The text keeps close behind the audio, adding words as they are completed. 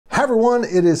everyone,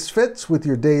 it is Fitz with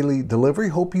your daily delivery.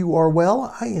 Hope you are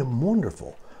well. I am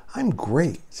wonderful. I'm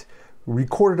great.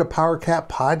 Recorded a PowerCat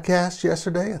podcast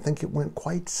yesterday. I think it went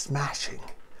quite smashing.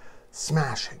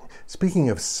 Speaking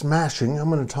of smashing, I'm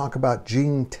going to talk about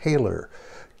Gene Taylor,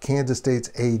 Kansas State's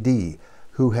AD,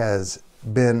 who has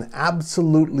been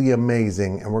absolutely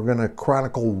amazing. And we're going to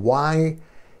chronicle why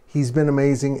he's been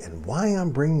amazing and why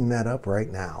I'm bringing that up right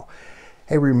now.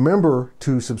 Hey, remember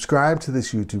to subscribe to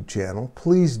this YouTube channel.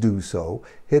 Please do so.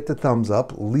 Hit the thumbs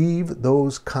up. Leave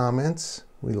those comments.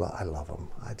 I love them.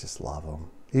 I just love them.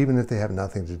 Even if they have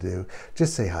nothing to do,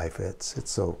 just say hi, Fitz.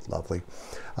 It's so lovely.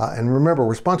 And remember,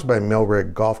 we're sponsored by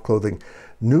Milrig Golf Clothing.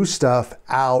 New stuff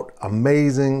out,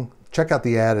 amazing. Check out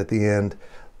the ad at the end.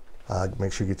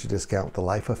 Make sure you get your discount with the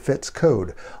Life of Fitz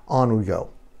code. On we go.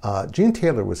 Gene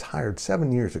Taylor was hired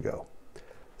 7 years ago.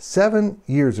 7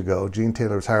 years ago, Gene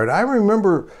Taylor was hired. I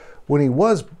remember when he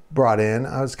was brought in,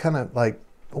 I was kind of like,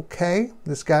 okay,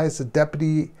 this guy's a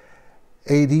deputy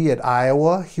AD at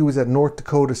Iowa. He was at North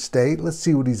Dakota State. Let's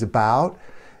see what he's about.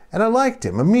 And I liked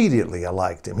him. Immediately, I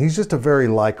liked him. He's just a very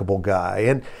likable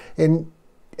guy. And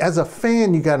as a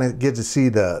fan, you kind of get to see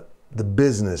the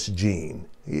business Gene.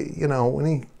 You know, when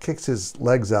he kicks his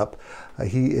legs up,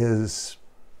 he is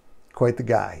quite the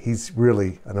guy. He's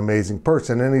really an amazing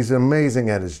person, and he's amazing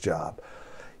at his job.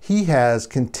 He has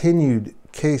continued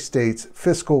K-State's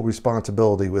fiscal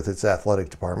responsibility with its athletic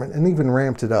department and even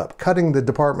ramped it up, cutting the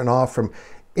department off from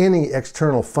any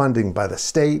external funding by the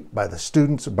state, by the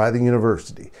students, or by the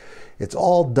university. It's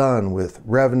all done with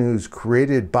revenues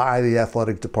created by the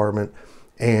athletic department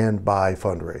and by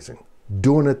fundraising.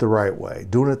 Doing it the right way,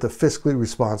 doing it the fiscally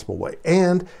responsible way,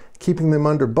 and keeping them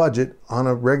under budget on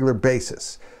a regular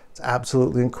basis. It's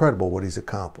absolutely incredible what he's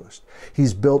accomplished.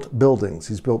 He's built buildings.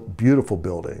 He's built beautiful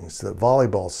buildings, the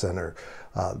volleyball center,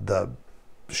 the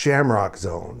Shamrock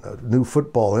Zone, a new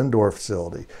football indoor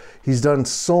facility. He's done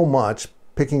so much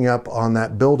picking up on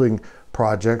that building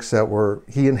projects that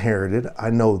he inherited.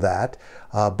 I know that,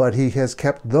 but he has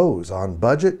kept those on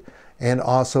budget and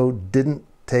also didn't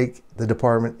take the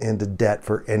department into debt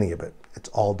for any of it. It's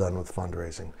all done with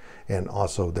fundraising and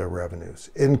also their revenues.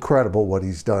 Incredible what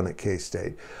he's done at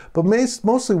K-State. But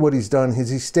mostly what he's done is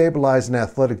he stabilized an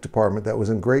athletic department that was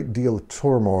in a great deal of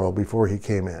turmoil before he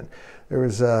came in. There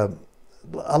was a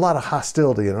lot of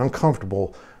hostility and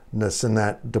uncomfortableness in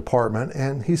that department,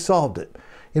 and he solved it.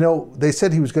 You know, they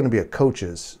said he was going to be a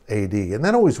coach's AD, and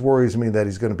that always worries me that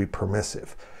he's going to be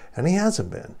permissive. And he hasn't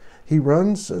been. He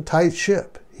runs a tight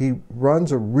ship. He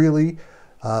runs a really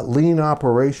lean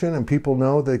operation, and people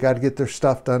know they got to get their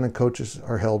stuff done, and coaches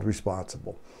are held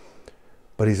responsible.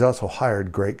 But he's also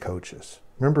hired great coaches.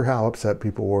 Remember how upset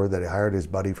people were that he hired his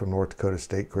buddy from North Dakota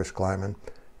State, Chris Kleiman?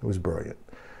 It was brilliant.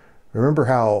 Remember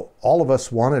how all of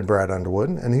us wanted Brad Underwood,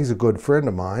 and he's a good friend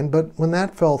of mine, but when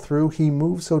that fell through, he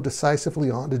moved so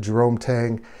decisively on to Jerome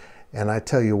Tang, and I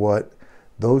tell you what,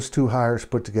 those two hires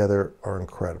put together are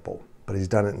incredible. But he's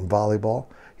done it in volleyball.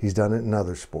 He's done it in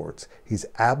other sports. He's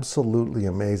absolutely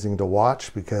amazing to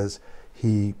watch because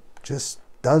he just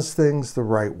does things the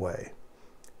right way.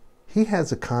 He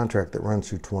has a contract that runs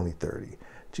through 2030.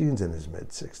 Gene's in his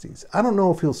mid-60s. I don't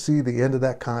know if he'll see the end of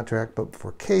that contract, but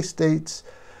for K-State's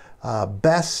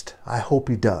best, I hope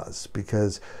he does,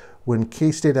 because when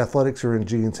K-State athletics are in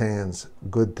Gene's hands,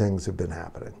 good things have been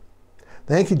happening.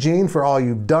 Thank you, Gene, for all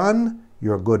you've done.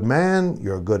 You're a good man.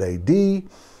 You're a good AD.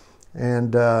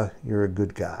 And you're a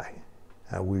good guy.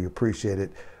 We appreciate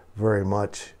it very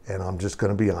much. And I'm just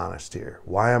going to be honest here.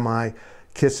 Why am I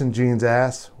kissing Gene's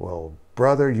ass? Well,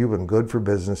 brother, you've been good for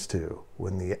business too.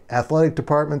 When the athletic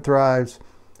department thrives,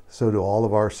 so do all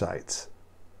of our sites.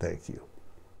 Thank you.